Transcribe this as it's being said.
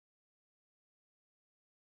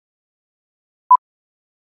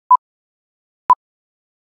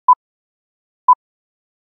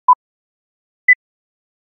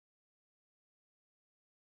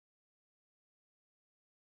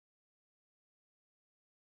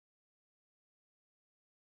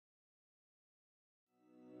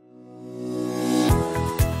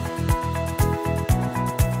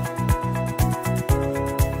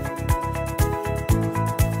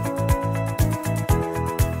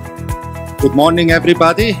Good morning,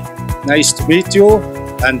 everybody. Nice to meet you,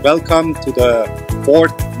 and welcome to the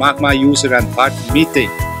 4th MAGMA User and Partner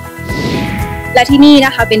Meeting. และที่นี่น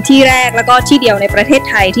ะคะเป็นที่แรกแล้วก็ที่เดียวในประเทศ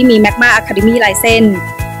ไทยที่มี MAGMA Academy License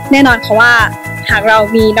แน่นอนค่ะว่าหากเรา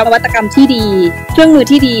มีนวัตกรรมที่ดีเครื่องมือ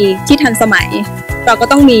ที่ดีที่ทันสมัยเราก็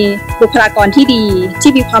ต้องมีบุคลากรที่ดี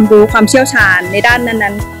ที่มีความรู้ความเชี่ยวชาญในด้าน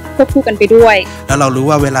นั้นๆควบคู่กันไปด้วยแล้วเรารู้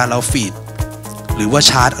ว่าเวลาเราฟีดหรือว่า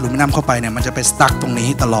ชาร์จอลูมิเนียมเข้าไปเนี่ยมันจะไปสตั๊กตรง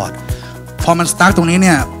นี้ตลอดพอมันสตั๊กตรงนี้เ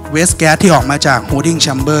นี่ยเวสแก๊สที่ออกมาจาก holding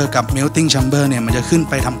chamber กับ melting chamber เนี่ยมันจะขึ้น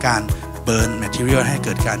ไปทำการ burn material ให้เ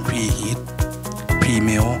กิดการ preheat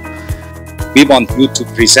pre-melt We want you to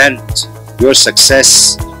present your success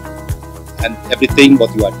and everything what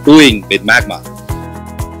you are doing with MAGMA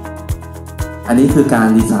อันนี้คือการ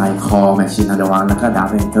ดีไซน์คอแมชชีนอัลดาวันแล้วก็ดับ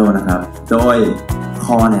เบิลเกิลนะครับโดยค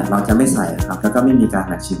อเนี่ยเราจะไม่ใส่ครับแล้วก็ไม่มีการ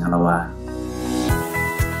แมชชีนอัลดาวัน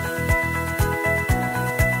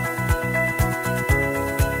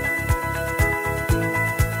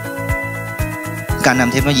การน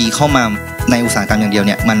ำเทคโนโลยีเข้ามาในอุตสาหกรรมอย่างเดียวเ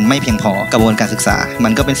นี่ยมันไม่เพียงพอกระบวนการศึกษามั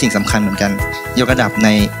นก็เป็นสิ่งสำคัญเหมือนกันยกระดับใน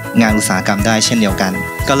งานอุตสาหกรรมได้เช่นเดียวกัน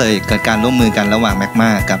ก็เลยเกิดการร่วมมือกันระหว่างแมกม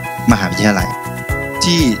ากับมหาวิทยาลัย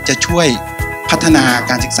ที่จะช่วยพัฒนา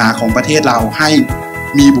การศึกษาของประเทศเราให้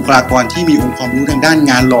มีบุคลากรที่มีองค์ความรู้ทางด้าน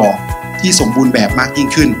งานหล่อที่สมบูรณ์แบบมากยิ่ง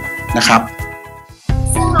ขึ้นนะครับ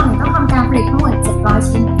ซึ่งเราต้องทำการผลิตทั้งหมด700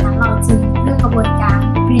ชิ้นนะคะเราจึงเลือกกระบวนการ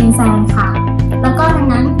Green Sand ค่ะแล้วก็ดัง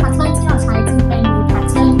นั้นแพทเทิร์นที่เราใช้จึงเป็นแพท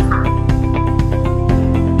เทิร์นค่ะ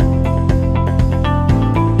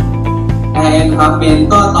ครับเป็น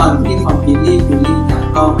ก็ตอนที่ completely filling เนี่ย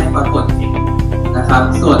ก็ไม่ปรากฏเห็นนะครับ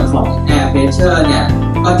ส่วนของ air pressure เนี่ย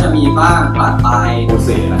ก็จะมีบ้างปะปลายโปรเซ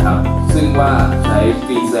สนะครับซึ่งว่าใช้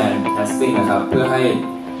free sand casting นะครับเพื่อให้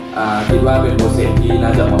คิดว่าเป็นโปรเซสที่น่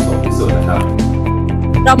าจะเหมาะสมที่สุดนะครับ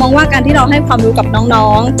เรามองว่าการที่เราให้ความรู้กับน้อ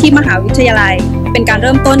งๆที่มหาวิทยาลัยเป็นการเ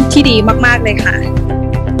ริ่มต้นที่ดีมากๆเลยค่ะ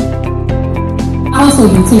เข้าสู่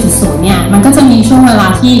ยุค 4.0 เนี่ยมันก็จะมีช่วงเวลา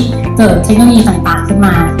ที่เกิดเทคโนโลยีต่างๆขึ้นม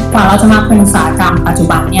ากว่าเราจะมาเป็นอุตสาหกรรมปัจจุ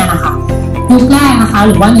บันเนี่ยนะคะยุคแรกนะคะห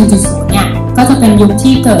รือว่า 1.0 เนี่ยก็จะเป็นยุค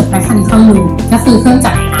ที่เกิด Mechanical Room ก็คือเครื่อง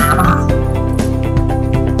จักรไอ้น้ำค่ะ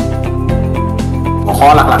หัวข้อ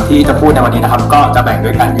หลักๆที่จะพูดในวันนี้นะครับก็จะแบ่งด้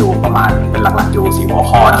วยกันอยู่ประมาณเป็นหลักๆอยู่4หัว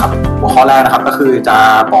ข้อนะครับหัวข้อแรกนะครับก็คือจะ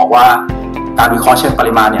บอกว่าการวิเคราะห์เชิงป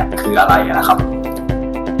ริมาณเนี่ยคืออะไรนะครับ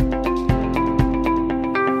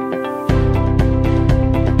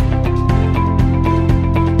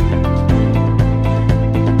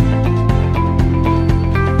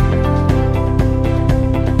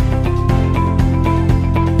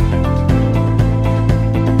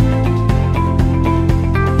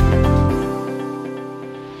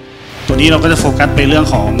ตัวนี้เราก็จะโฟกัสไปเรื่อง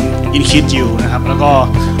ของ increase yield นะครับแล้วก็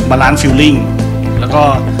balance filling แล้วก็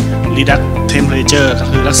reduce temperature ก็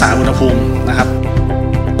คือรักษาอุณหภูมินะครับ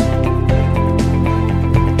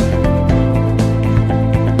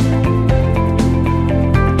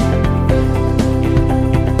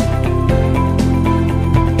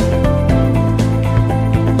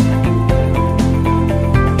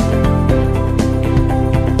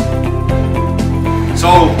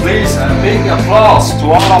So please a big applause to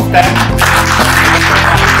all of them.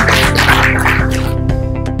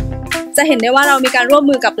 จะเห็นได้ว่าเรามีการร่วม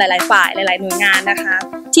มือกับหลายๆฝ่ายหลายๆหน่วยงานนะคะ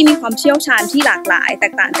ที่มีความเชี่ยวชาญที่หลากหลายแต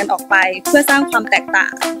กต่างกันออกไปเพื่อสร้างความแตกต่า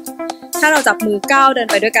งถ้าเราจับมือก้าวเดิน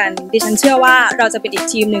ไปด้วยกันดิฉันเชื่อว่าเราจะเป็นอีก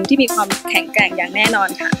ทีมหนึ่งที่มีความแข็งแกร่งอย่างแน่นอน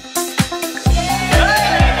ค่ะ